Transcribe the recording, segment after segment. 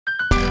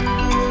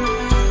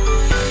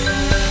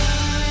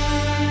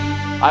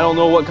I don't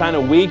know what kind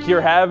of week you're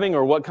having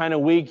or what kind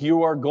of week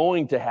you are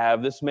going to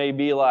have. This may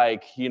be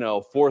like,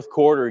 fourth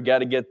quarter, got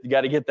to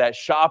get that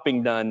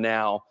shopping done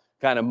now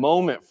kind of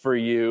moment for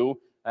you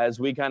as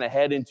we kind of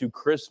head into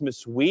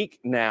Christmas week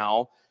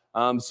now.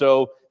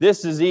 So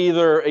this is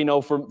either,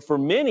 for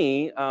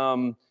many,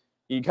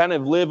 you kind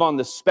of live on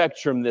the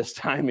spectrum this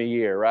time of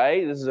year,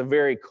 right? This is a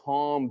very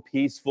calm,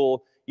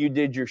 peaceful, you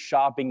did your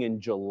shopping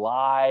in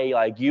July,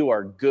 like you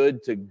are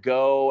good to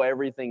go,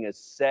 everything is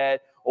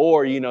set.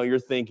 Or, you're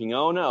thinking,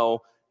 oh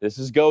no, this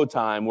is go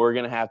time. We're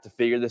going to have to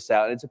figure this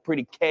out. And it's a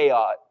pretty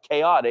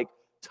chaotic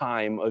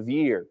time of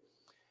year.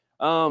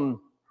 One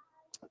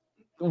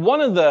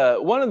of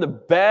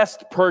the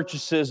best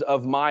purchases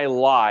of my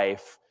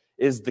life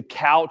is the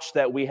couch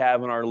that we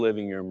have in our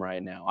living room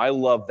right now. I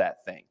love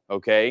that thing,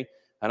 okay?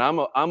 And I'm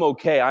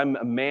okay. I'm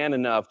a man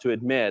enough to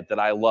admit that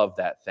I love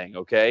that thing,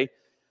 okay?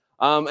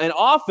 And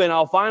often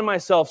I'll find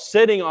myself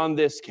sitting on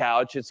this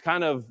couch. It's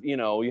kind of,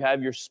 you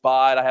have your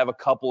spot. I have a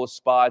couple of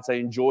spots. I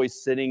enjoy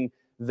sitting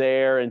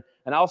there. And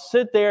I'll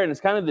sit there, and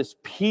it's kind of this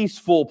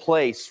peaceful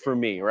place for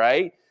me,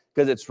 right?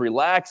 Because it's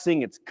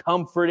relaxing, it's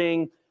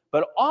comforting.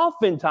 But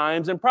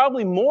oftentimes, and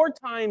probably more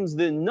times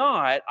than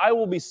not, I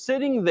will be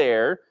sitting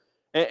there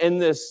in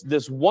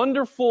this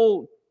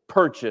wonderful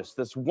purchase,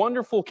 this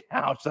wonderful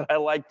couch that I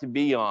like to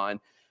be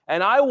on.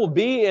 And I will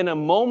be in a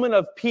moment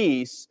of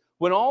peace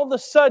when all of a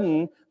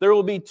sudden, there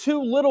will be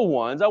two little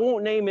ones. I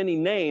won't name any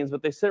names,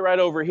 but they sit right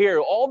over here.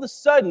 All of a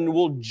sudden,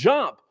 will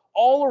jump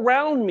all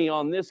around me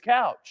on this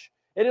couch.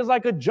 It is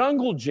like a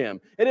jungle gym.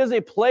 It is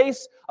a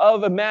place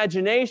of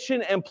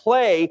imagination and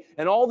play.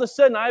 And all of a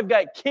sudden, I've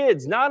got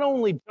kids not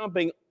only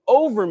jumping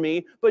over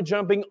me, but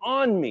jumping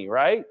on me,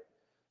 right?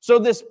 So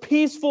this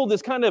peaceful,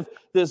 this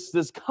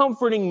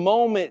comforting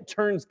moment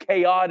turns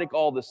chaotic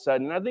all of a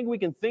sudden. And I think we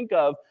can think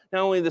of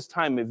not only this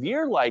time of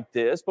year like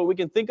this, but we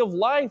can think of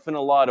life in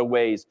a lot of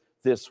ways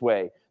this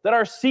way. That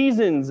our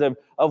seasons of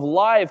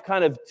life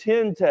kind of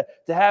tend to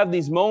have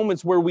these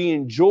moments where we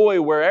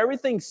enjoy, where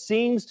everything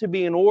seems to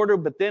be in order,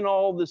 but then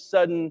all of a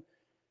sudden,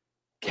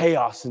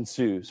 chaos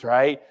ensues,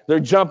 right?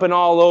 They're jumping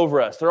all over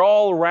us. They're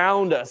all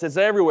around us. It's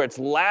everywhere. It's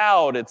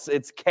loud.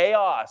 It's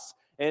chaos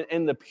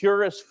in the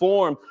purest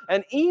form.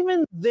 And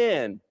even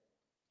then,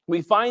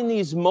 we find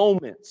these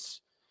moments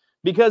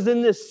because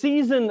in this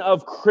season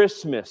of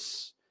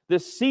Christmas,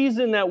 this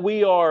season that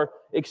we are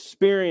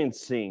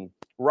experiencing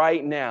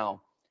right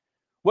now,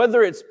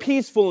 whether it's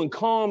peaceful and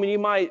calm, and you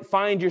might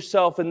find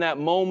yourself in that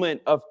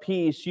moment of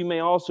peace, you may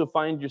also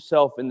find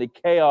yourself in the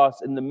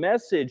chaos, and the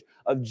message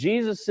of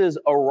Jesus'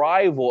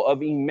 arrival,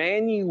 of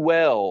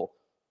Emmanuel,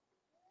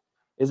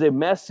 is a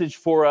message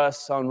for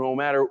us on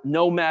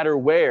no matter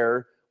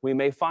where we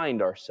may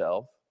find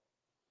ourselves.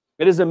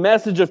 It is a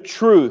message of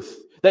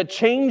truth that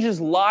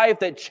changes life,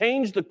 that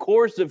changed the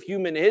course of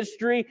human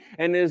history,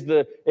 and is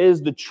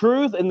the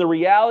truth and the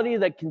reality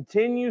that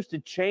continues to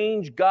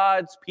change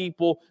God's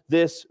people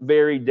this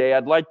very day.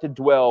 I'd like to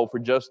dwell for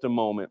just a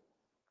moment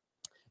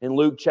in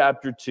Luke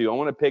chapter 2. I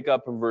want to pick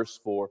up in verse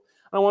 4.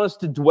 I want us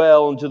to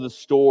dwell into the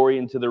story,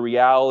 into the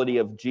reality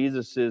of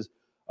Jesus'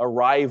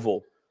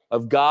 arrival,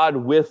 of God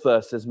with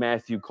us, as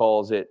Matthew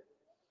calls it.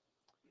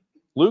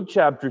 Luke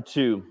chapter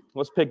 2,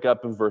 let's pick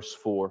up in verse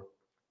 4.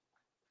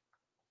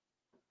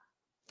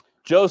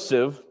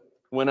 Joseph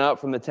went up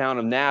from the town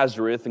of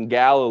Nazareth in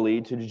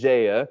Galilee to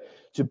Judea,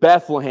 to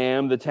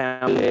Bethlehem, the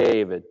town of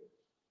David,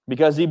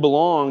 because he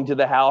belonged to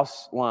the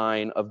house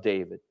line of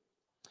David.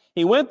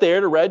 He went there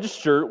to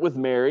register with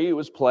Mary, who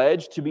was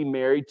pledged to be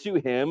married to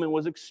him and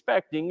was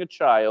expecting a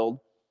child.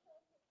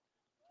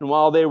 And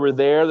while they were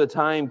there, the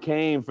time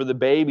came for the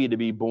baby to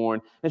be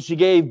born, and she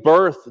gave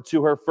birth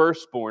to her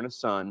firstborn, a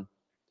son.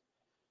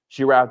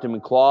 She wrapped him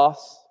in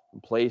cloths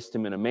and placed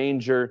him in a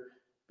manger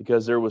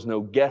because there was no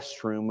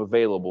guest room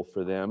available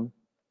for them.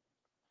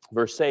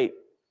 Verse 8.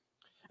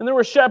 And there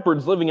were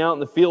shepherds living out in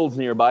the fields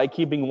nearby,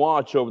 keeping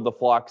watch over the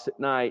flocks at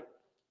night.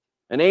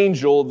 An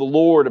angel of the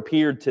Lord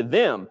appeared to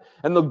them,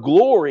 and the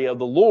glory of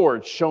the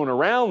Lord shone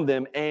around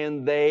them,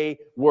 and they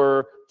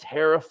were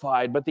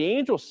terrified. But the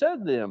angel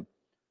said to them,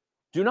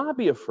 "Do not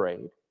be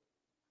afraid.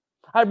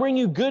 I bring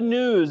you good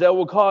news that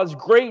will cause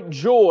great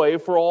joy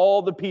for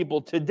all the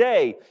people.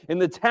 Today, in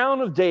the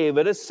town of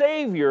David, a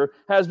Savior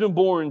has been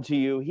born to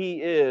you.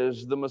 He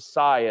is the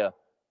Messiah,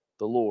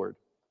 the Lord.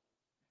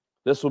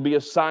 This will be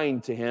a sign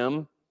to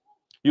him.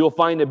 You will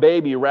find a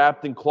baby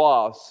wrapped in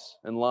cloths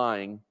and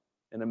lying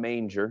in a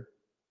manger."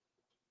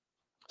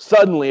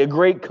 Suddenly, a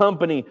great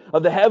company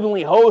of the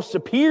heavenly hosts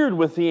appeared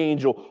with the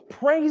angel,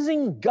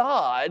 praising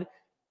God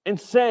and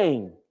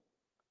saying,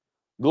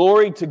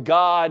 "Glory to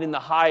God in the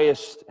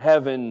highest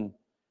heaven,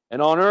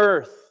 and on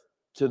earth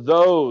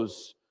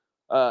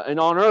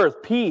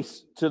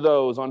peace to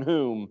those on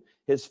whom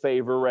his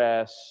favor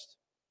rests."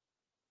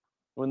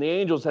 When the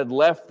angels had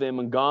left them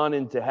and gone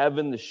into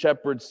heaven, the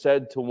shepherds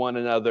said to one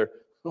another,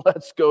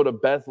 "Let's go to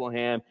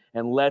Bethlehem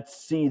and let's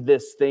see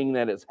this thing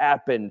that has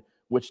happened,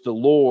 which the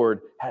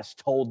Lord has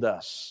told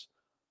us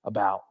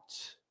about."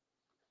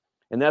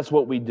 And that's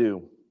what we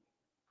do.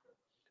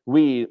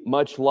 We,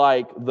 much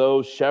like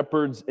those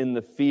shepherds in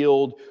the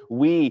field,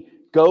 we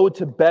go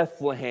to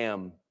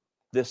Bethlehem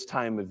this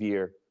time of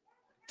year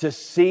to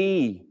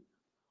see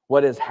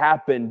what has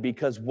happened,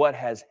 because what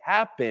has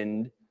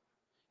happened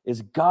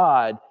is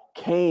God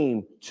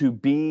came to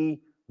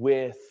be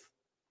with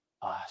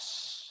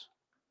us.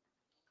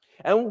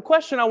 And the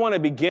question I want to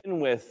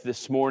begin with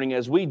this morning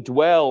as we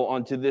dwell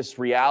onto this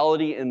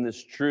reality and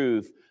this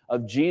truth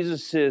of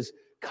Jesus'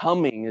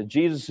 coming, of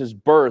Jesus'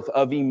 birth,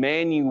 of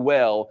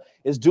Emmanuel,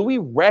 is, do we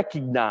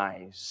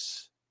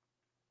recognize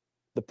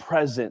the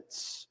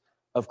presence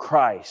of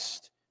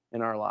Christ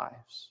in our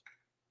lives?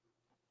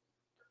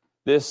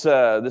 This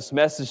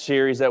message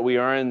series that we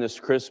are in this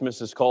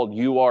Christmas is called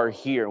 "You Are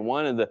Here."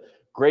 One of the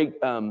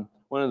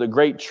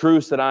great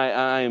truths that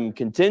I am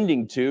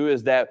contending to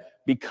is that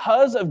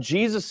because of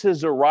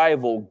Jesus'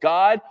 arrival,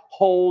 God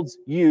holds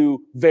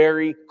you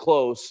very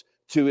close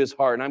to His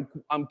heart. And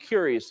I'm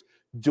curious,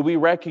 do we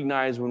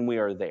recognize when we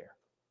are there?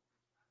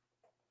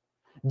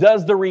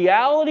 Does the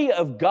reality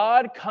of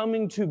God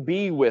coming to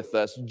be with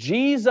us,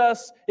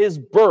 Jesus'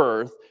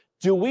 birth,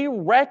 do we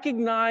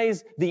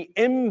recognize the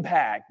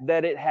impact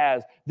that it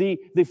has, the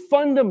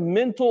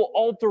fundamental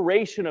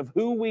alteration of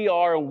who we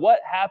are and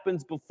what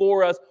happens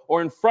before us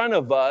or in front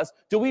of us?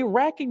 Do we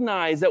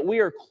recognize that we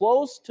are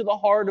close to the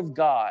heart of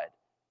God?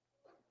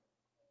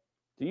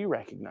 Do you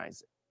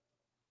recognize it?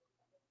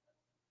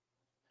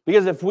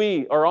 Because if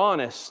we are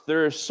honest,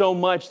 there is so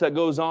much that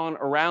goes on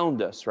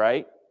around us,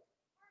 right?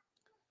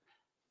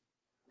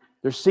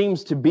 There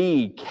seems to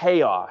be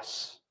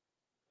chaos.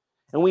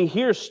 And we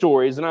hear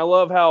stories, and I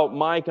love how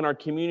Mike in our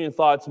communion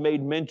thoughts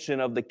made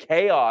mention of the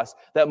chaos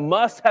that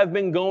must have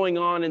been going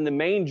on in the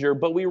manger,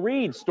 but we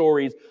read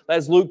stories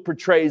as Luke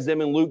portrays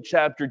them in Luke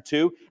chapter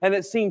 2, and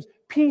it seems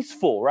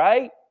peaceful,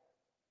 right?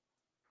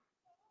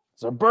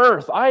 It's a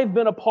birth I've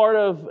been a part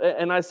of,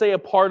 and I say a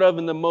part of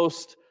in the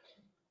most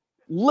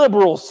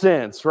liberal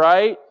sense,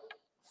 right?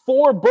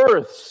 4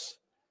 births.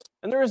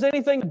 And there is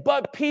anything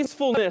but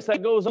peacefulness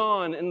that goes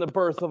on in the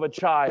birth of a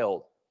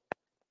child.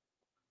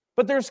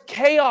 But there's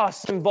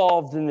chaos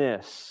involved in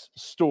this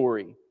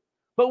story.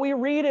 But we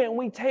read it and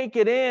we take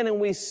it in and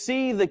we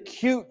see the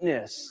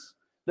cuteness,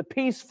 the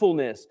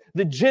peacefulness,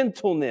 the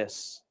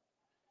gentleness.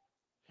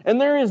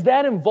 And there is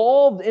that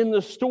involved in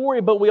the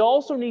story, but we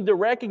also need to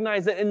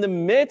recognize that in the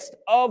midst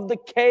of the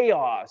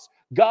chaos,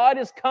 God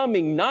is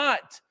coming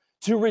not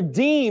to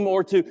redeem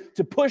or to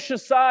push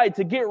aside,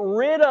 to get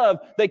rid of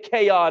the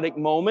chaotic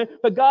moment,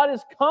 but God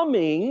is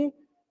coming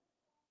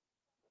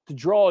to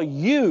draw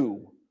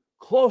you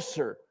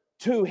closer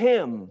to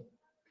Him.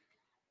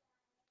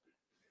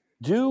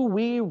 Do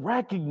we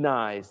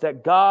recognize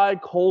that God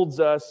holds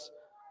us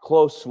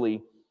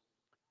closely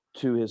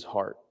to His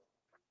heart?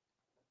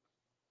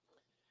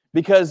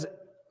 Because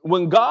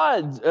when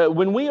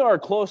we are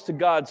close to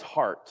God's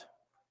heart,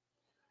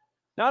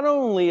 not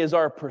only is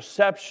our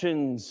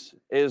perceptions,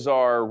 is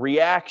our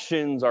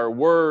reactions, our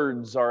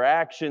words, our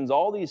actions,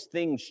 all these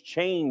things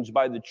changed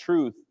by the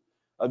truth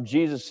of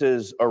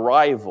Jesus'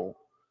 arrival,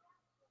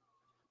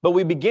 but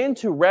we begin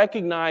to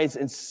recognize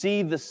and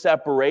see the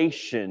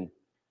separation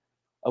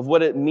of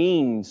what it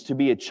means to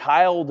be a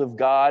child of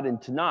God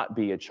and to not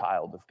be a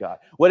child of God.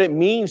 What it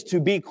means to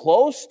be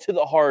close to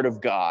the heart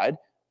of God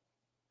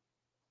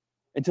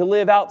and to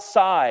live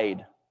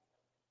outside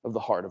of the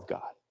heart of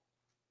God.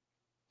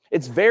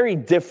 It's very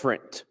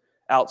different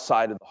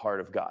outside of the heart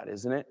of God,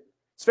 isn't it?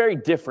 It's very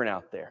different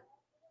out there.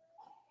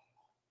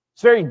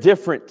 It's very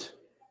different.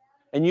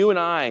 And you and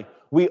I,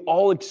 we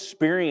all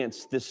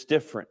experience this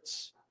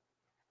difference.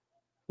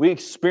 We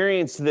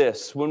experience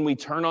this when we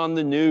turn on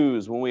the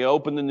news, when we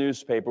open the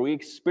newspaper. We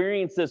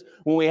experience this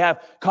when we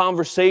have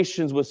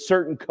conversations with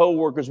certain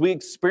coworkers. We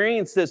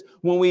experience this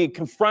when we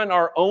confront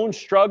our own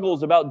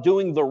struggles about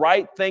doing the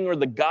right thing or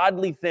the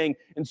godly thing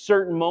in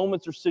certain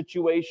moments or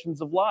situations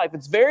of life.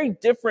 It's very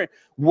different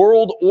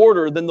world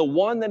order than the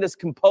one that is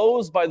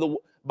composed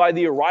by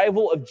the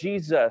arrival of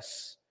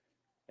Jesus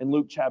in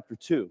Luke chapter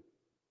 2.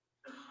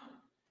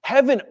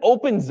 Heaven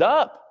opens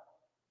up.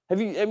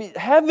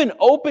 Heaven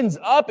opens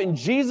up in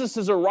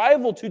Jesus'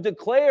 arrival to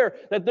declare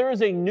that there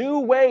is a new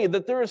way,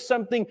 that there is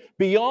something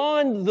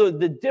beyond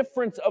the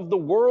difference of the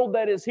world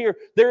that is here.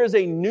 There is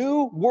a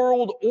new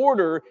world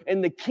order in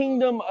the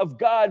kingdom of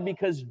God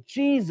because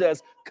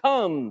Jesus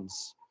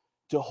comes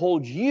to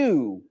hold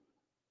you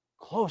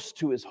close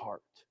to His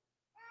heart.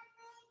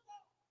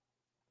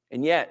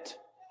 And yet,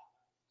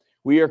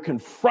 we are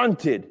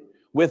confronted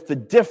with the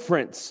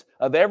difference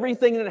of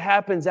everything that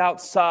happens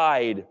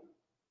outside,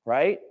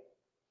 right?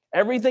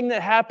 Everything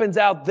that happens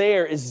out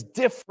there is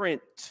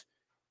different.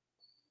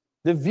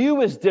 The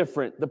view is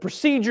different. The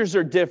procedures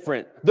are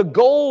different. The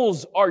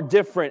goals are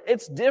different.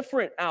 It's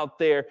different out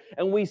there.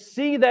 And we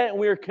see that and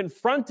we are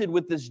confronted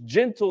with this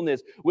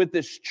gentleness, with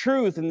this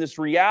truth and this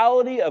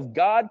reality of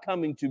God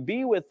coming to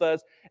be with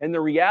us and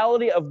the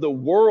reality of the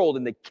world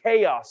and the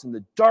chaos and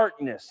the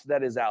darkness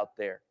that is out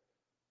there.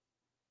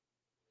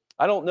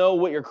 I don't know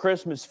what your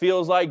Christmas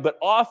feels like, but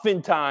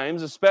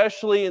oftentimes,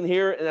 especially in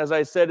here, as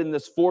I said, in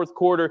this fourth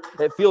quarter,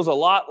 it feels a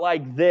lot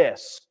like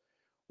this.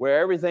 where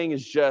everything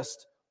is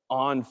just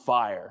on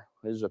fire.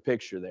 There's a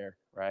picture there,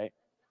 right?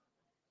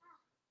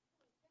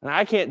 And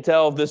I can't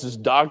tell if this is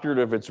doctored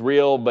or if it's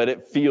real, but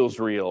it feels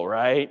real,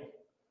 right?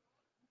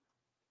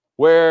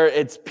 Where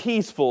it's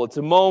peaceful, it's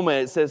a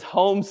moment. It says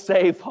home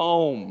safe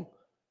home,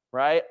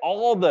 right?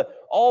 All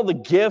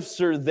the gifts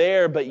are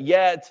there, but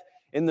yet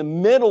in the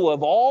middle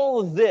of all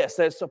of this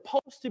that's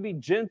supposed to be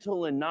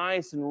gentle and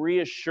nice and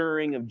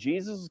reassuring of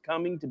Jesus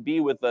coming to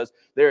be with us,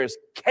 there is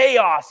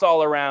chaos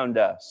all around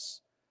us.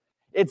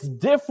 It's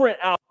different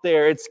out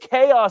there. It's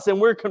chaos,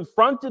 and we're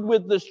confronted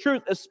with this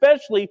truth,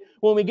 especially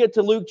when we get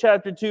to Luke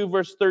chapter 2,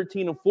 verse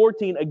 13 and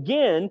 14.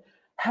 Again,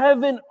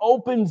 heaven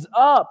opens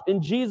up at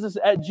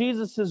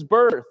Jesus'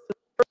 birth.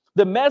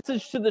 The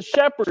message to the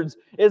shepherds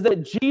is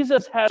that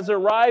Jesus has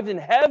arrived and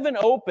heaven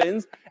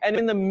opens, and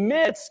in the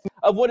midst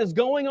of what is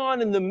going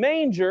on in the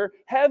manger,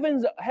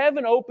 heaven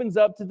opens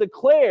up to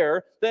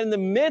declare that in the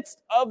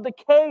midst of the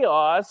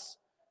chaos,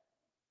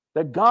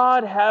 that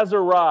God has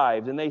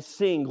arrived, and they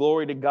sing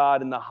glory to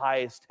God in the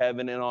highest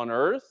heaven and on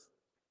earth.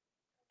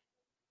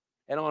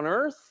 And on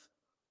earth,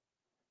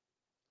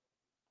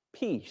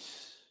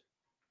 peace.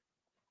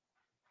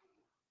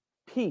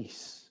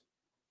 Peace.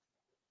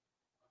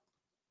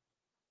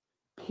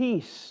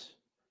 Peace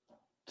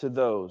to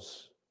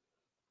those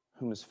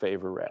whom his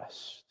favor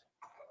rests.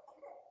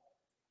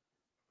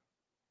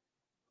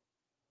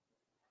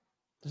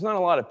 There's not a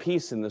lot of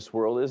peace in this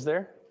world, is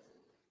there?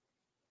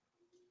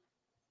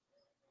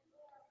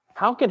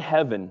 How can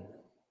heaven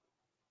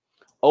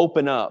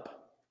open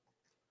up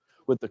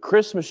with the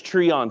Christmas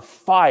tree on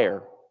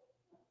fire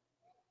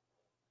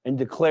and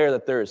declare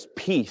that there is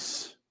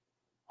peace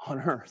on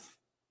earth?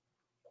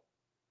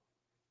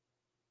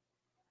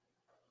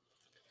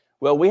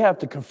 Well, we have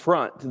to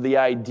confront the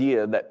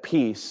idea that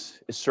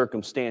peace is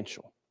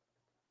circumstantial.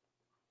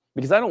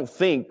 Because I don't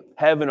think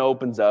heaven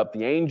opens up,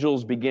 the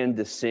angels begin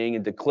to sing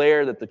and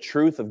declare that the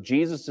truth of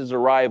Jesus'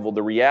 arrival,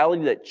 the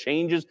reality that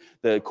changes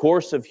the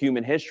course of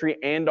human history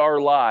and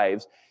our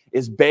lives,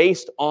 is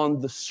based on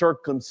the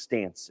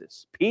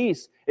circumstances.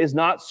 Peace is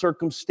not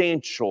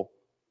circumstantial.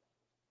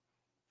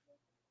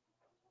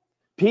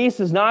 Peace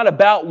is not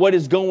about what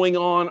is going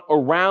on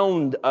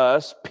around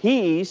us.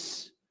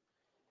 Peace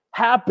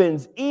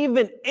happens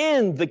even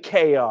in the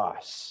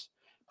chaos.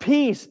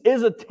 Peace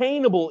is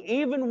attainable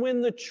even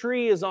when the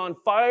tree is on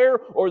fire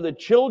or the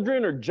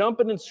children are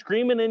jumping and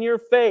screaming in your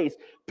face.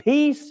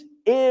 Peace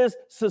is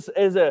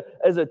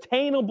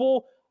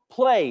attainable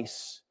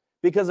place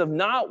because of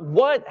not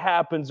what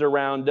happens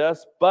around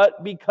us,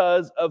 but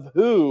because of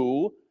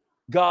who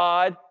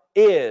God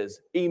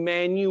is.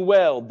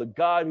 Emmanuel, the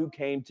God who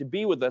came to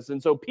be with us.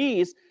 And so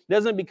peace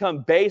doesn't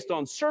become based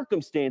on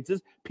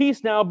circumstances.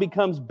 Peace now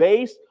becomes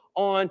based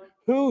on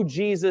who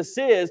Jesus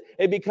is.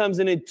 It becomes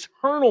an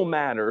eternal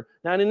matter,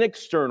 not an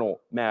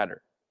external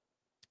matter.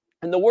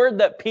 And the word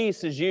that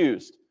peace is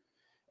used,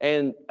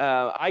 and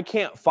I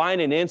can't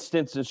find an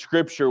instance in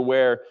Scripture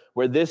where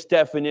this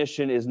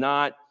definition is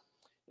not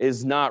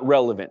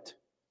relevant,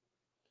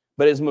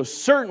 but is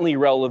most certainly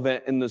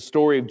relevant in the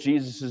story of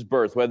Jesus'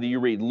 birth. Whether you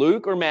read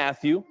Luke or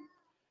Matthew,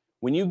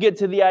 when you get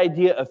to the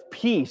idea of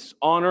peace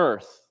on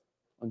earth,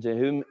 unto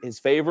whom his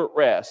favorite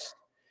rests,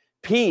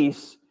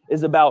 peace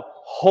is about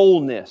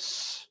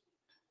wholeness.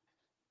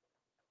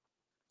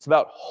 It's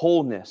about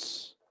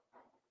wholeness.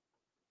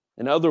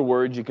 In other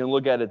words, you can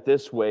look at it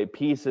this way.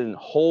 Peace and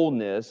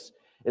wholeness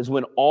is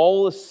when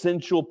all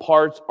essential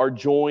parts are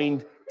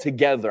joined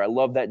together. I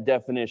love that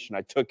definition.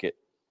 I took it.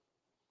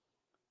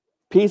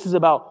 Peace is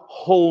about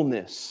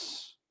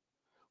wholeness.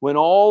 When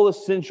all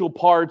essential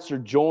parts are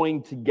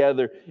joined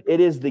together,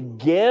 it is the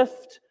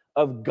gift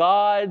of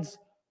God's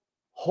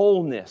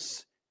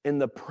wholeness in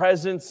the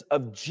presence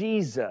of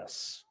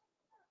Jesus.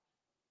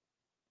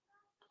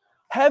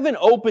 Heaven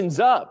opens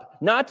up,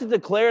 not to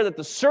declare that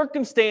the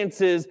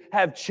circumstances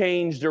have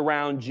changed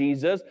around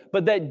Jesus,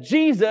 but that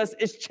Jesus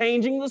is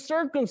changing the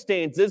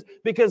circumstances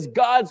because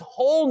God's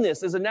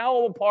wholeness is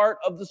now a part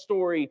of the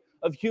story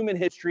of human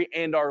history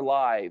and our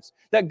lives.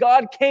 That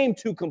God came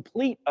to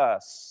complete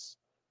us.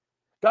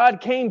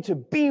 God came to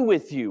be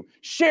with you,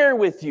 share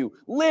with you,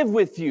 live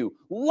with you,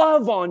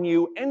 love on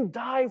you, and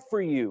die for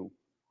you.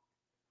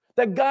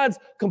 That God's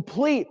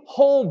complete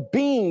whole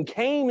being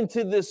came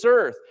into this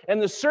earth,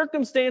 and the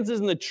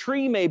circumstances and the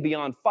tree may be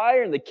on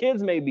fire and the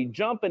kids may be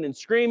jumping and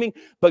screaming,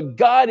 but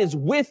God is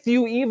with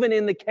you even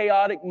in the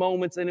chaotic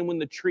moments and when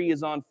the tree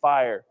is on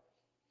fire.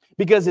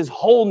 Because his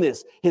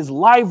wholeness, his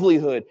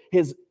livelihood,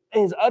 his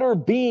utter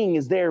being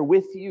is there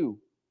with you.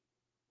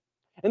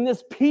 And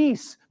this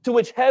peace to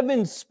which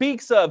heaven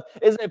speaks of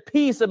is a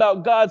peace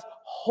about God's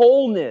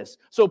wholeness.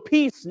 So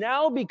peace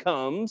now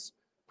becomes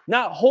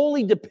not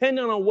wholly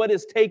dependent on what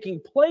is taking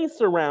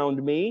place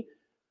around me,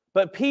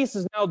 but peace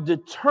is now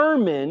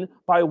determined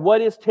by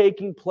what is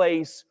taking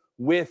place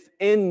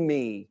within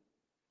me.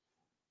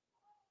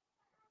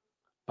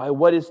 By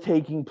what is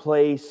taking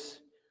place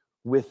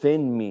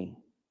within me.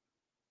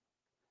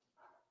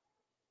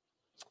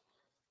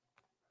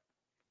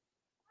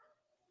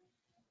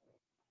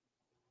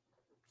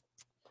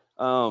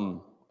 A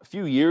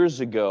few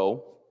years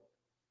ago,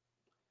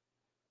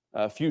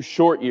 a few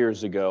short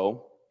years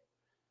ago,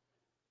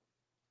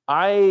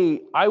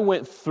 I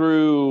went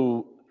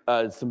through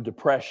some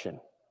depression.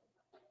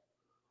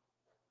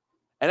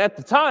 And at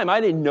the time, I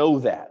didn't know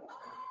that,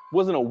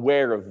 wasn't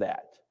aware of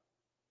that.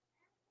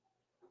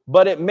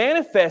 But it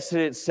manifested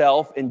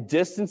itself in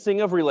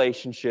distancing of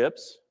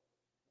relationships.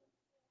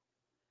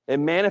 It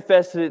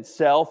manifested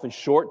itself in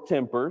short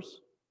tempers.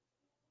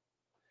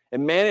 It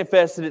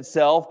manifested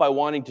itself by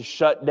wanting to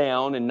shut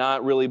down and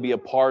not really be a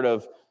part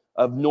of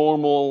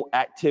normal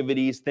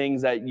activities,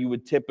 things that you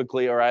would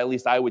typically, or at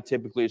least I would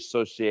typically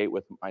associate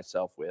with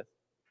myself with.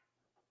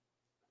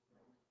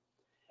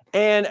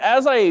 And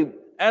as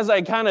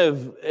I kind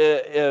of,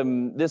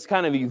 this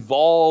kind of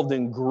evolved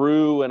and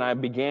grew, and I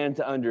began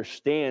to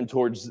understand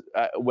towards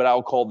what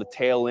I'll call the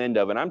tail end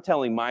of it. I'm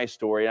telling my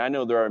story. I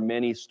know there are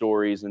many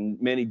stories and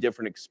many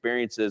different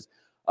experiences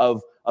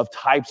of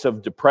types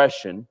of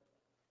depression.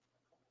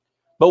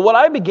 But what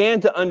I began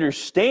to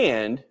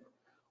understand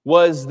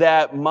was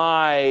that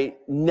my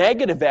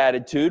negative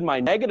attitude, my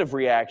negative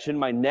reaction,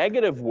 my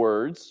negative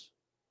words,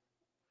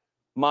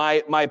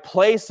 my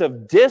place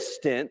of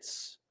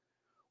distance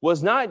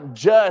was not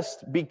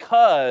just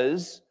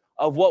because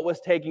of what was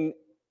taking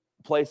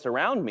place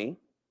around me,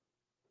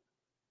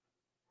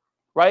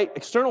 right?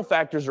 External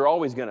factors are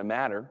always going to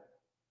matter.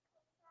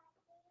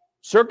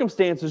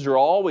 Circumstances are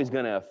always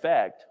going to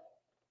affect.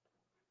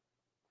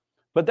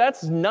 But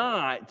that's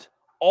not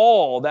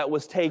all that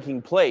was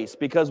taking place,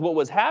 because what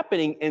was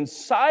happening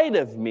inside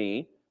of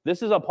me,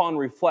 this is upon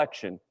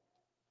reflection,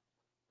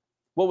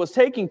 what was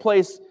taking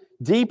place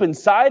deep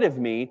inside of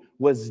me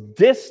was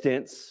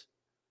distance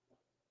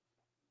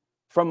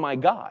from my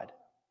God.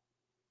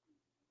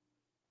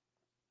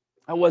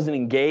 I wasn't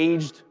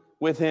engaged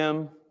with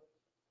Him.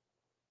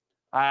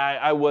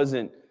 I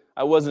wasn't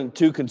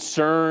too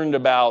concerned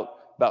about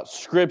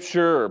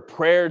Scripture or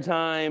prayer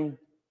time.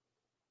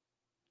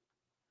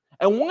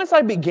 And once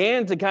I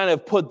began to kind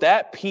of put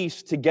that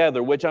piece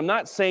together, which I'm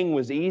not saying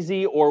was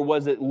easy or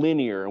was it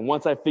linear, and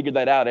once I figured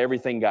that out,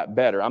 everything got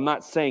better. I'm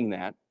not saying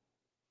that.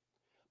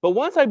 But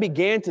once I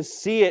began to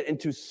see it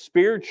into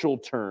spiritual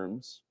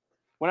terms,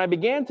 when I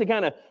began to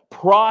kind of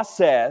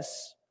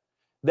process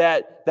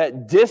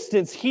that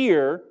distance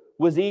here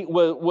was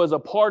a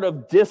part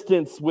of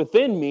distance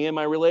within me in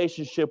my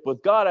relationship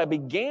with God, I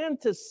began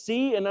to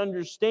see and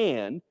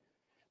understand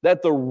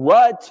that the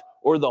rut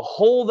or the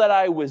hole that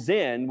I was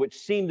in, which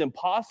seemed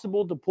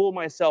impossible to pull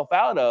myself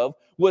out of,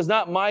 was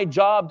not my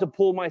job to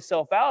pull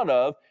myself out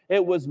of.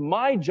 It was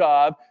my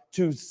job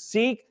to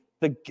seek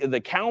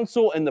the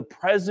counsel and the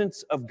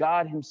presence of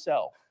God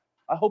Himself.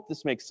 I hope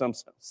this makes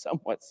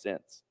somewhat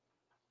sense.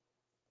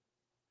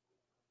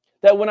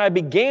 That when I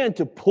began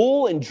to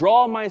pull and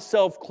draw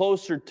myself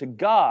closer to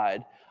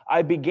God,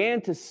 I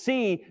began to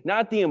see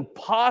not the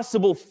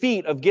impossible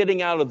feat of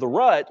getting out of the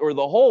rut or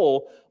the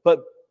hole,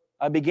 but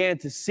I began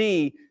to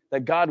see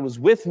that God was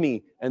with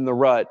me in the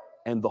rut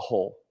and the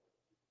hole.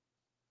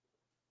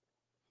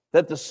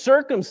 That the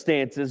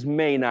circumstances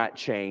may not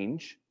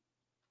change.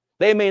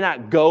 They may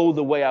not go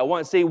the way I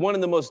want. See, one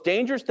of the most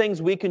dangerous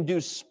things we can do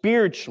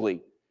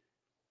spiritually,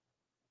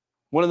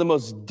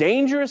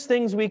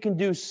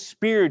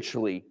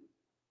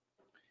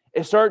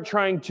 is start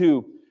trying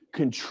to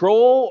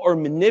control or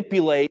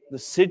manipulate the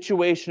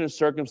situation and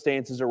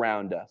circumstances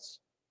around us.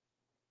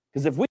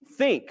 Because if we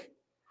think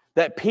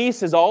that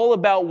peace is all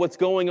about what's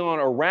going on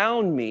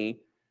around me,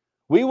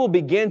 we will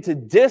begin to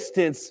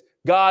distance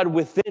God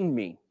within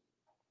me.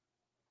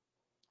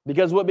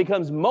 Because what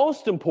becomes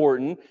most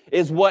important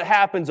is what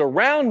happens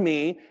around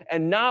me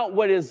and not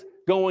what is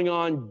going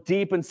on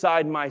deep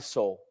inside my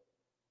soul.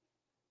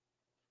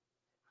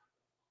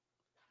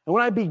 And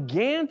when I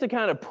began to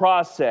kind of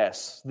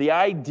process the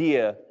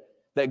idea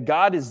that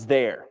God is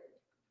there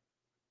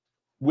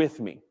with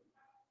me,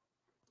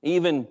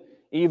 even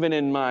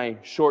in my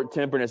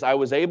short-temperedness, I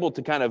was able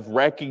to kind of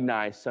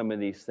recognize some of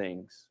these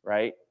things,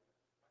 right?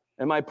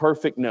 Am I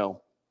perfect?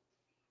 No.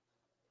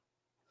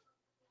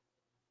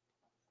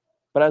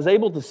 But I was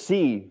able to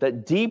see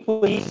that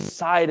deeply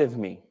inside of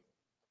me,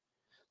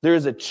 there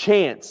is a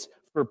chance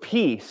for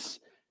peace,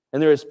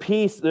 and there's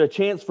a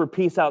chance for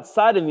peace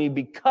outside of me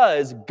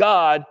because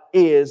God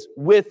is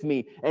with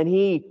me, and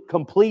He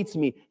completes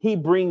me. He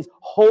brings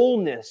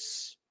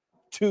wholeness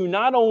to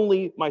not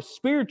only my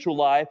spiritual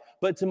life,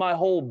 but to my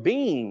whole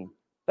being.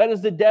 That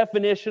is the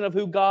definition of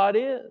who God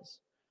is.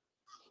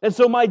 And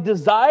so my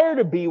desire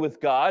to be with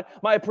God,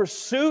 my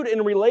pursuit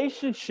in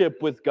relationship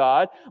with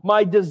God,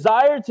 my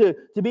desire to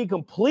be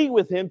complete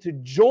with Him, to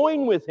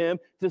join with Him,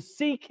 to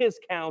seek His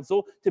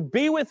counsel, to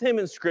be with Him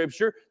in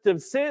Scripture, to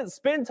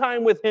spend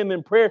time with Him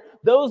in prayer,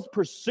 those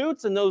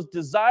pursuits and those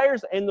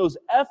desires and those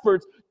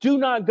efforts do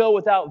not go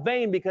without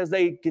vain, because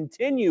they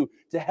continue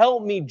to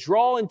help me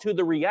draw into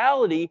the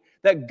reality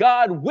that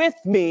God with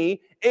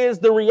me is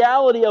the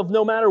reality of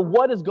no matter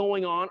what is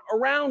going on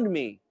around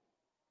me.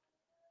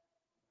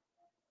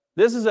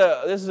 This is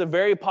a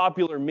very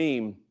popular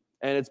meme,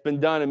 and it's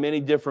been done in many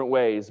different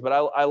ways, but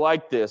I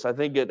like this. I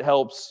think it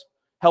helps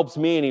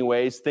me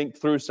anyways think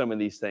through some of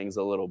these things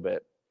a little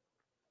bit.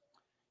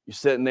 You're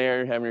sitting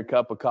there having your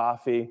cup of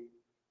coffee.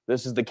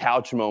 This is the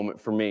couch moment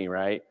for me,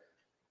 right?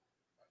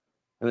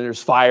 And then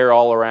there's fire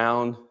all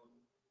around.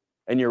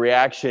 And your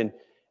reaction,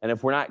 and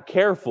if we're not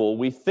careful,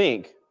 we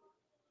think,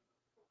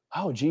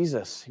 oh,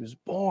 Jesus, he was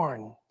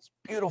born. This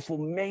beautiful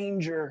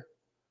manger.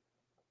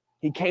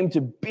 He came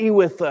to be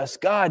with us.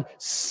 God,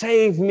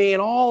 save me.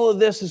 And all of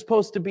this is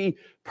supposed to be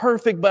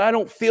perfect, but I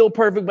don't feel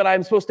perfect, but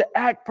I'm supposed to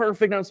act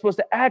perfect. I'm supposed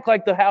to act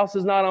like the house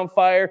is not on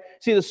fire.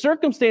 See, the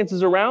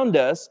circumstances around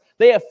us,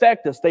 they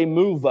affect us. They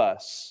move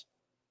us.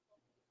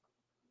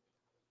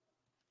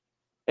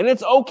 And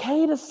it's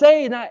okay to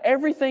say not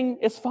everything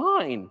is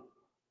fine.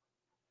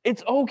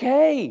 It's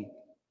okay.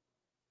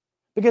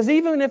 Because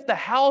even if the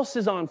house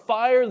is on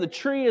fire, the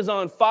tree is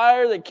on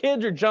fire, the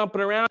kids are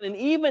jumping around, and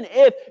even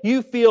if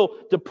you feel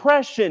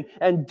depression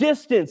and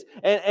distance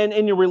and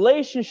in your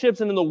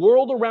relationships and in the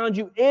world around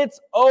you, it's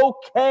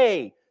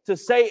okay to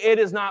say it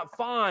is not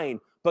fine,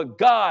 but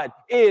God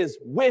is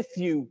with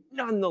you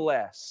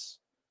nonetheless.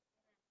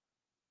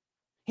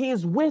 He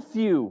is with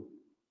you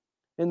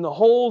in the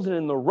holes and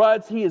in the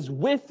ruts. He is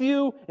with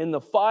you in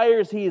the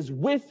fires. He is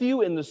with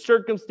you in the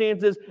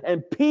circumstances.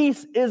 And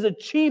peace is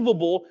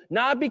achievable,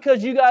 not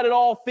because you got it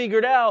all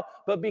figured out,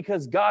 but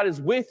because God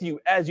is with you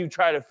as you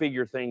try to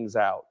figure things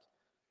out.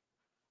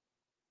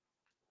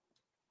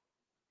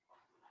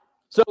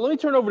 So let me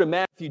turn over to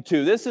Matthew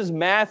 2. This is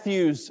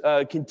Matthew's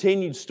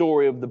continued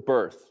story of the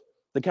birth,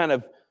 to kind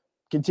of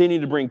continue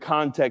to bring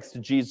context to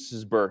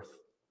Jesus' birth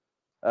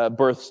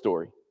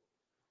story.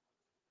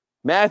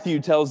 Matthew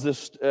tells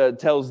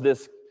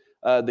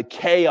the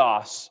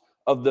chaos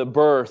of the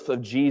birth of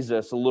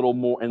Jesus in a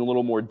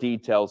little more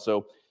detail.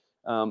 So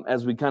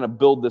as we kind of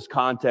build this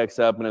context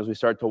up and as we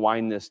start to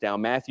wind this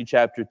down, Matthew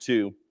chapter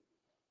 2,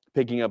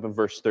 picking up in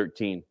verse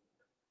 13.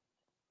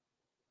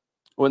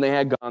 When they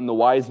had gone, the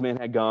wise men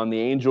had gone, the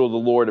angel of the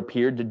Lord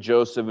appeared to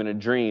Joseph in a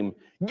dream.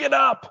 Get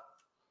up,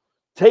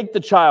 take the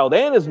child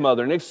and his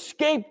mother and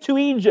escape to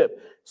Egypt.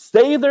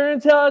 Stay there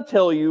until I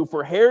tell you,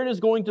 for Herod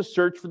is going to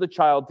search for the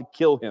child to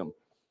kill him.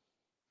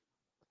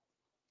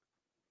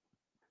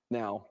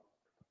 Now,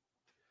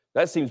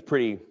 that seems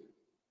pretty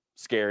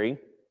scary.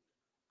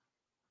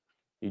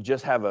 You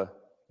just have a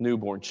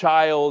newborn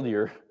child.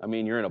 You're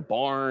in a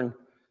barn.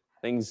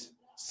 Things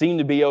seem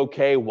to be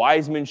okay.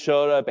 Wise men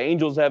showed up.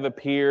 Angels have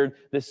appeared.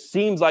 This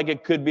seems like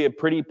it could be a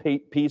pretty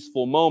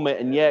peaceful moment,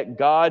 and yet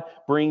God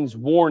brings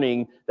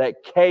warning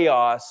that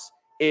chaos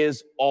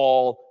is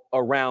all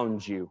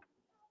around you.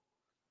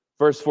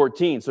 Verse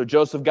 14, so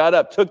Joseph got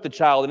up, took the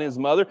child and his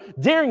mother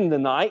during the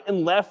night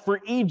and left for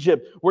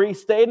Egypt, where he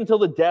stayed until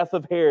the death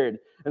of Herod.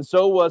 And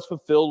so was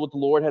fulfilled what the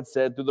Lord had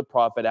said through the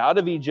prophet, out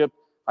of Egypt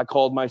I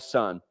called my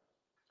son.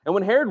 And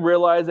when Herod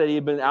realized that he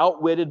had been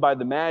outwitted by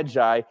the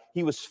Magi,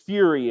 he was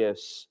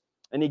furious,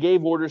 and he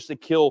gave orders to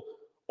kill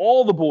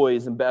all the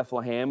boys in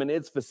Bethlehem and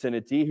its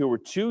vicinity who were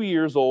 2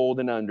 years old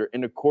and under,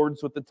 in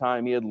accordance with the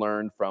time he had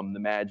learned from the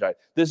Magi.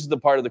 This is the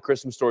part of the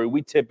Christmas story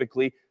we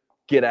typically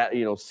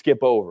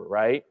skip over,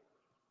 right?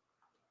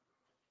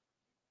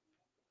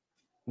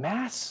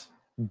 Mass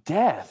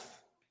death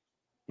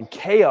and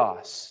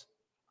chaos,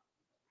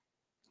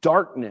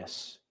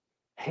 darkness,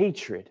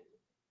 hatred.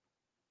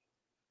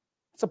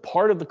 It's a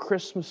part of the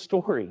Christmas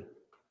story.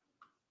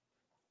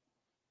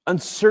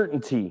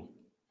 Uncertainty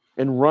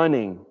and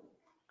running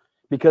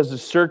because the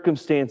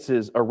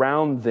circumstances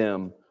around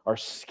them are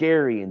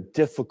scary and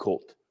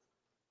difficult.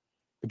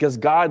 Because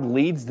God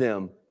leads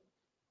them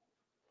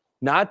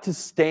not to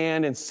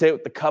stand and sit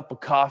with the cup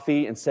of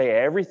coffee and say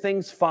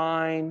everything's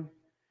fine.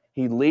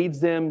 He leads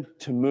them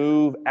to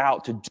move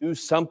out, to do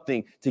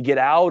something, to get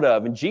out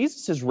of. And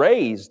Jesus is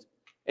raised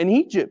in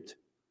Egypt,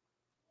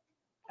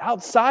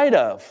 outside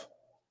of.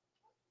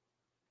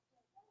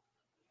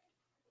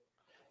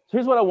 So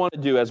here's what I want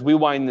to do as we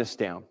wind this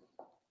down.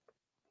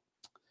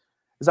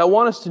 Is I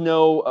want us to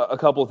know a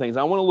couple of things.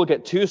 I want to look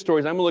at two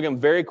stories. I'm going to look at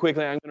them very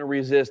quickly. I'm going to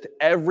resist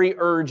every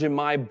urge in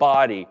my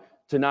body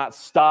to not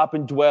stop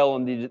and dwell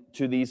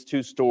to these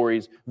two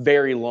stories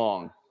very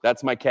long.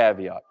 That's my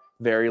caveat,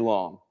 very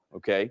long.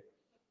 Okay?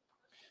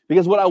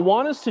 Because what I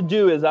want us to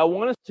do is I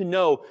want us to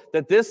know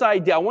that this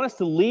idea, I want us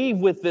to leave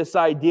with this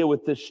idea,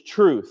 with this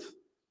truth,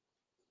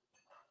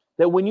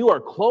 that when you are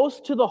close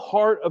to the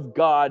heart of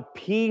God,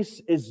 peace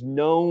is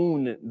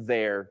known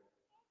there.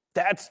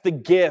 That's the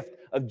gift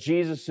of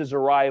Jesus'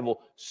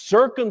 arrival.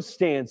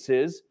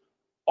 Circumstances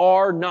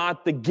are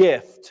not the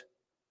gift.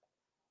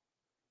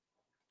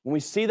 And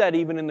we see that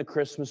even in the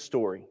Christmas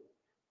story.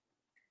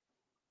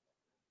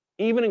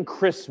 Even in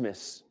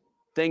Christmas,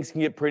 things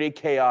can get pretty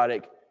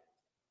chaotic.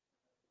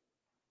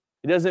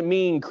 It doesn't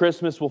mean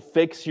Christmas will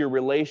fix your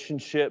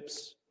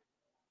relationships,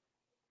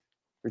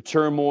 your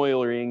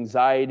turmoil, your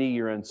anxiety,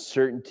 your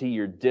uncertainty,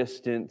 your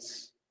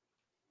distance.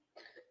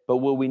 But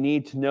what we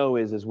need to know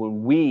is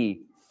when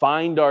we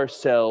find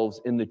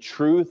ourselves in the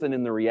truth and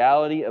in the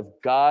reality of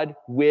God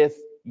with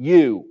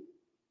you,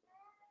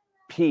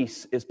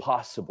 peace is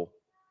possible.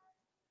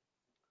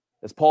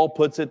 As Paul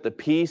puts it, the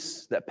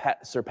peace that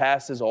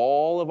surpasses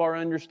all of our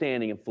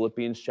understanding in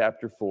Philippians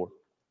chapter 4.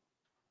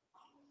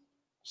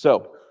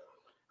 So,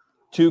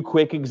 Two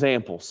quick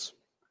examples.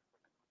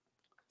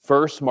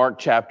 First, Mark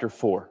chapter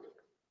 4,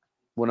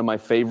 one of my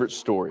favorite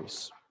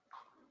stories.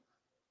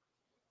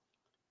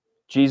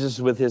 Jesus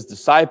with his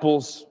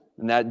disciples,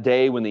 and that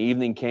day when the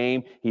evening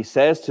came, he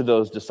says to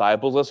those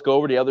disciples, let's go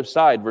over to the other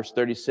side. Verse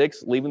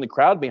 36, leaving the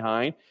crowd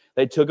behind,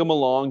 they took him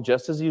along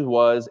just as he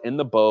was in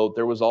the boat.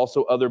 There was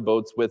also other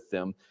boats with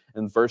them.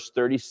 In verse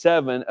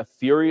 37, a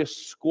furious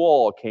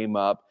squall came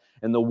up,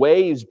 and the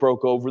waves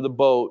broke over the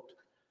boat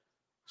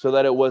so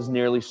that it was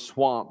nearly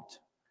swamped.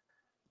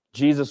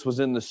 Jesus was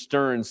in the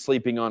stern,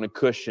 sleeping on a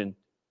cushion.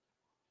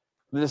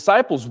 The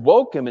disciples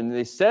woke him, and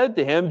they said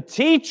to him,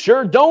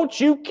 Teacher, don't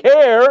you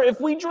care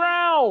if we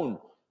drown?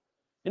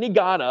 And he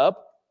got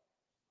up.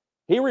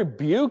 He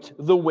rebuked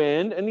the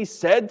wind, and he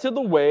said to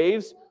the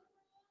waves,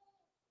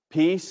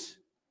 Peace,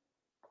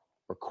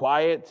 or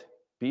quiet,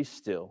 be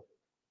still.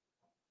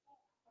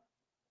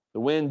 The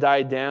wind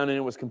died down, and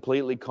it was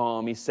completely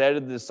calm. He said to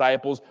the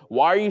disciples,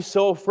 Why are you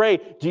so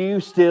afraid? Do you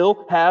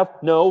still have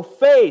no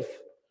faith?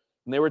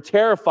 And they were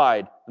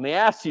terrified, and they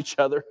asked each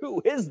other,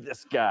 Who is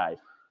this guy?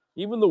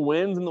 Even the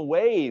winds and the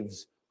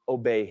waves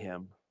obey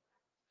him.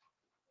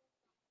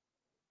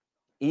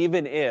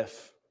 Even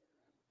if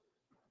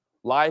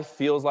life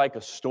feels like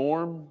a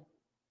storm,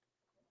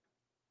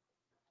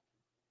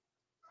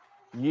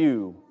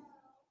 you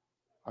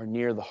are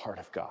near the heart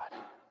of God.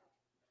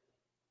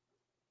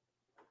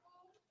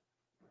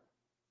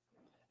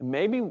 And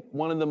maybe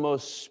one of the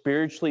most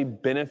spiritually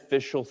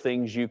beneficial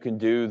things you can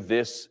do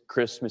this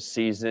Christmas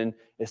season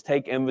is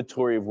take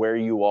inventory of where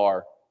you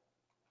are.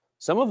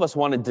 Some of us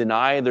want to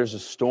deny there's a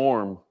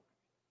storm.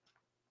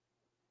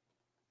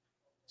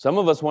 Some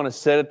of us want to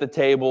sit at the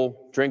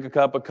table, drink a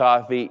cup of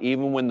coffee,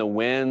 even when the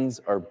winds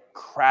are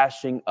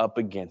crashing up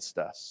against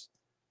us.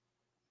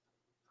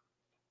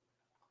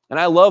 And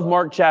I love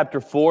Mark chapter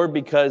 4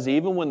 because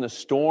even when the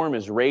storm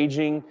is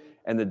raging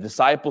and the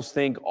disciples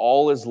think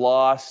all is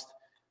lost,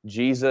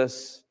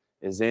 Jesus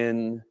is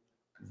in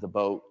the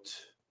boat.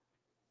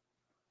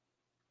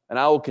 And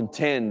I will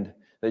contend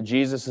that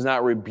Jesus is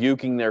not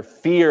rebuking their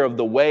fear of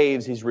the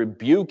waves. He's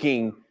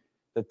rebuking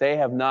that they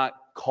have not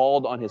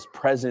called on his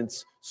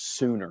presence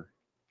sooner.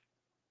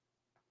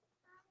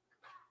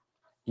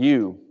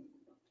 You,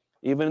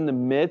 even in the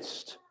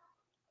midst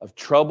of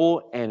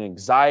trouble and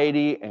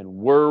anxiety and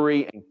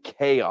worry and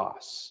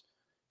chaos,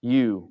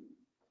 you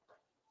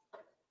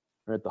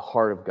are at the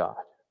heart of God.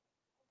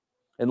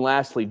 And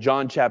lastly,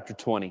 John chapter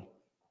 20.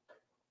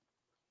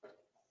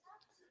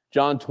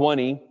 John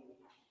 20,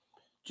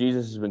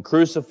 Jesus has been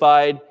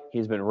crucified.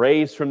 He's been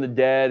raised from the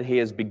dead. He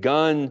has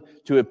begun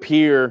to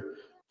appear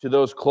to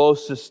those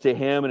closest to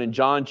him. And in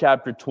John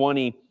chapter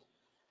 20,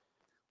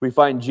 we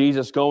find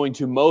Jesus going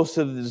to most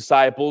of the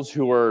disciples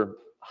who are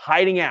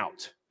hiding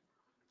out.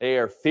 They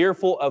are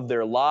fearful of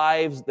their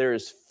lives. There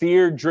is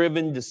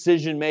fear-driven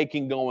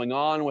decision-making going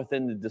on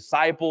within the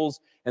disciples.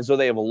 And so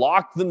they have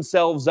locked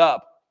themselves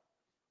up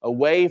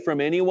away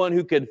from anyone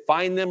who could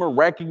find them or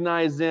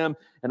recognize them.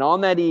 And on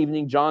that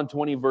evening, John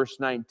 20, verse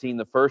 19,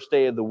 the first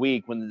day of the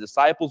week, when the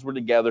disciples were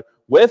together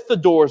with the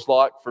doors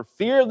locked for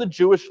fear of the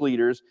Jewish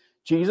leaders,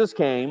 Jesus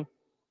came,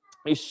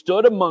 he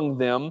stood among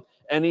them,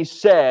 and he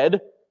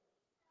said,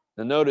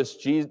 now notice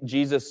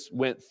Jesus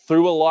went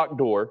through a locked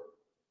door.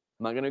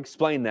 I'm not going to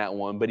explain that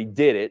one, but he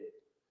did it.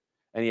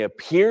 And he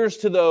appears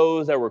to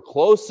those that were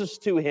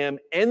closest to him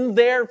in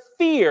their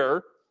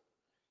fear,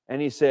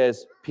 and he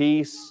says,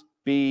 Peace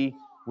be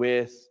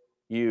with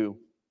you.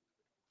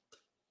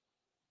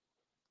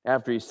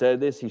 After he said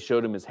this, he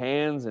showed him his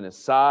hands and his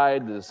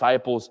side. The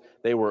disciples,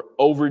 they were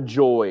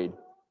overjoyed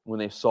when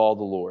they saw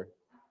the Lord.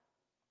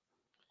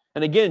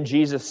 And again,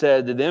 Jesus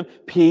said to them,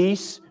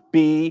 Peace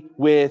be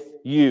with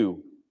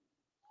you.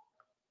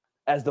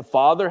 As the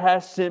Father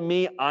has sent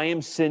me, I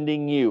am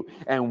sending you.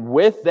 And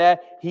with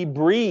that, he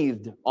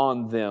breathed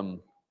on them.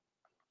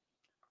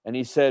 And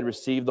he said,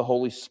 Receive the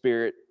Holy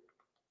Spirit.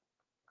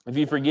 If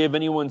you forgive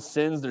anyone's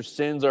sins, their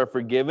sins are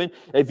forgiven.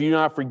 If you do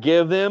not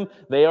forgive them,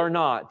 they are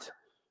not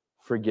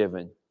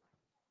forgiven.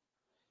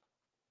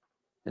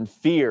 And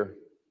fear,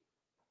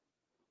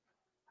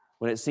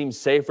 when it seems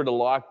safer to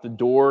lock the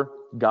door,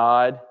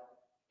 God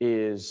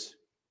is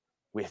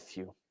with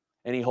you.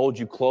 And he holds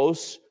you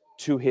close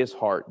to his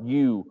heart.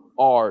 You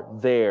are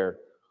there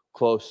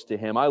close to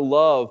him. I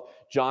love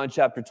John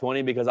chapter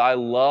 20 because I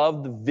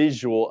love the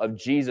visual of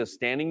Jesus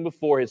standing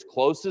before his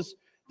closest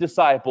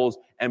disciples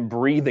and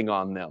breathing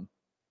on them.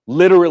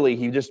 Literally,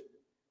 he just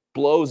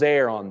blows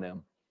air on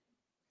them.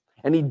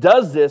 And he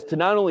does this to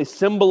not only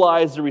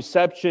symbolize the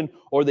reception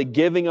or the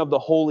giving of the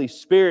Holy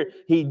Spirit,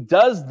 he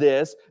does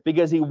this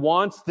because he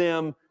wants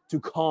them to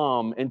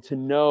calm and to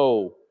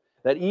know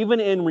that even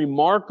in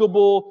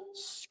remarkable,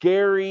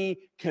 scary,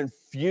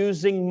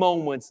 confusing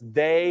moments,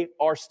 they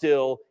are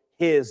still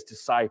his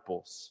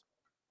disciples.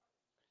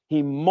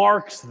 He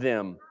marks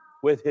them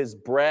with his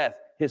breath,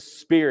 his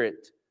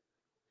spirit.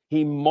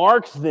 He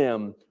marks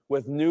them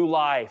with new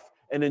life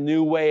and a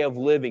new way of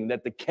living,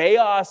 that the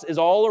chaos is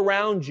all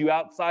around you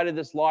outside of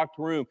this locked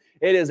room.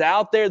 It is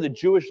out there. The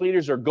Jewish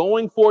leaders are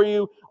going for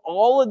you.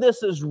 All of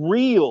this is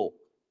real.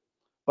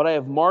 But I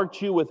have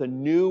marked you with a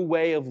new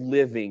way of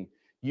living.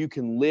 You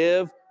can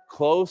live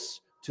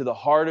close to the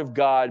heart of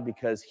God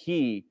because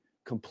He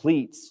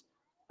completes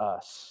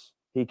us.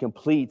 He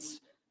completes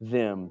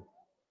them.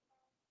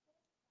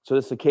 So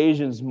this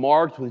occasion is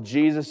marked with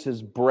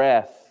Jesus'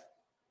 breath.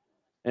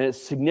 And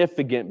it's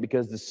significant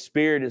because the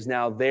Spirit is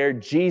now there.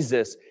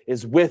 Jesus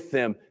is with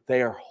them.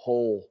 They are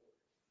whole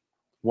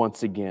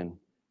once again.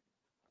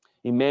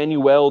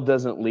 Emmanuel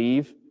doesn't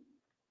leave.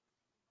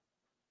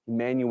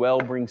 Emmanuel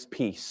brings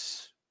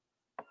peace.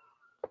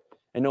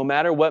 And no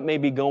matter what may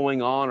be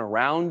going on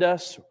around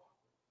us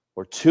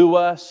or to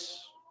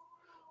us,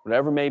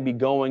 whatever may be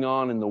going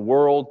on in the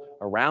world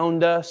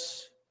around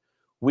us,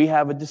 we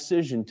have a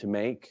decision to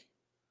make.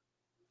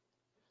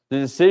 The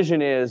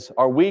decision is,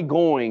 are we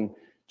going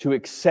to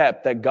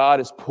accept that God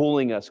is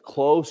pulling us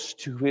close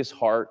to His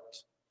heart?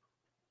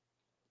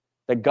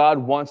 That God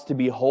wants to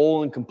be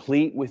whole and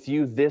complete with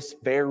you this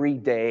very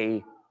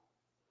day?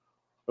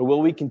 Or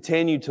will we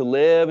continue to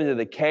live into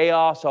the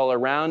chaos all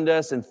around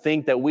us and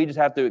think that we just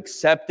have to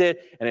accept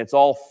it and it's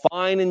all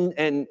fine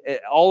and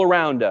all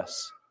around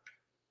us?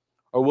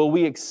 Or will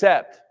we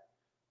accept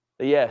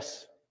that,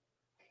 yes,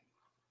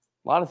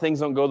 a lot of things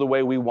don't go the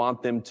way we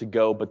want them to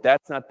go, but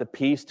that's not the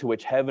peace to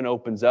which heaven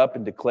opens up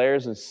and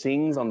declares and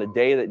sings on the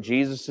day that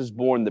Jesus is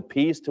born. The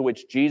peace to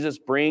which Jesus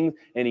brings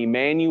in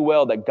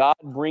Emmanuel, that God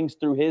brings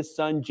through His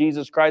Son,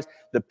 Jesus Christ.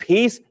 The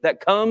peace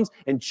that comes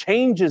and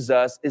changes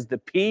us is the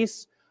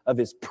peace of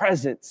His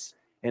presence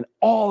in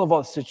all of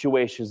our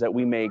situations that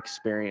we may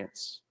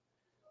experience.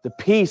 The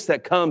peace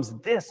that comes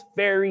this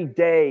very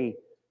day.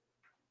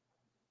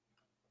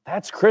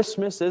 That's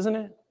Christmas, isn't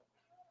it?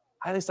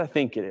 At least I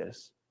think it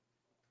is.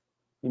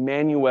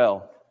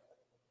 Emmanuel.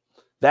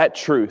 That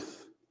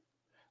truth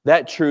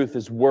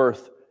is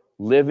worth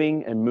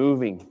living and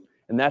moving.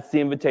 And that's the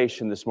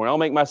invitation this morning. I'll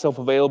make myself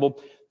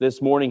available this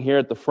morning here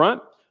at the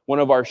front. One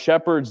of our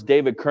shepherds,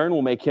 David Kern,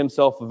 will make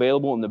himself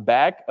available in the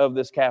back of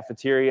this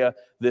cafeteria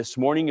this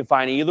morning. You can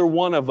find either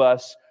one of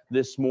us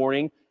this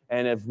morning.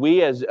 And if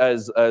we as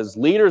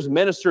leaders,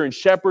 ministers, and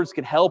shepherds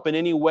can help in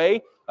any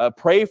way,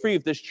 pray for you.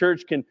 If this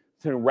church can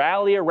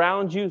rally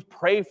around you,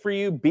 pray for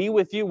you, be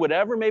with you,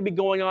 whatever may be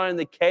going on in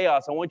the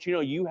chaos, I want you to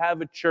know you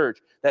have a church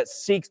that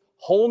seeks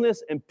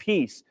wholeness and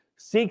peace,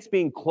 seeks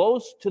being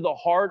close to the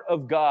heart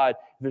of God.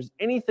 If there's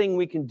anything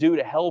we can do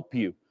to help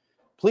you,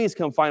 please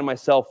come find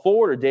myself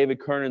forward or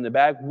David Kern in the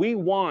back. We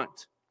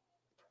want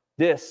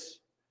this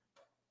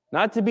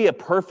not to be a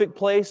perfect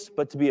place,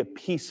 but to be a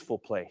peaceful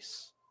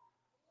place.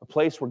 A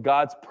place where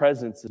God's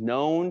presence is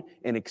known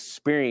and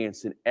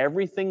experienced in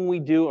everything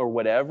we do or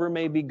whatever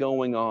may be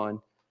going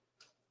on.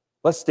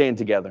 Let's stand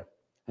together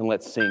and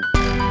let's sing.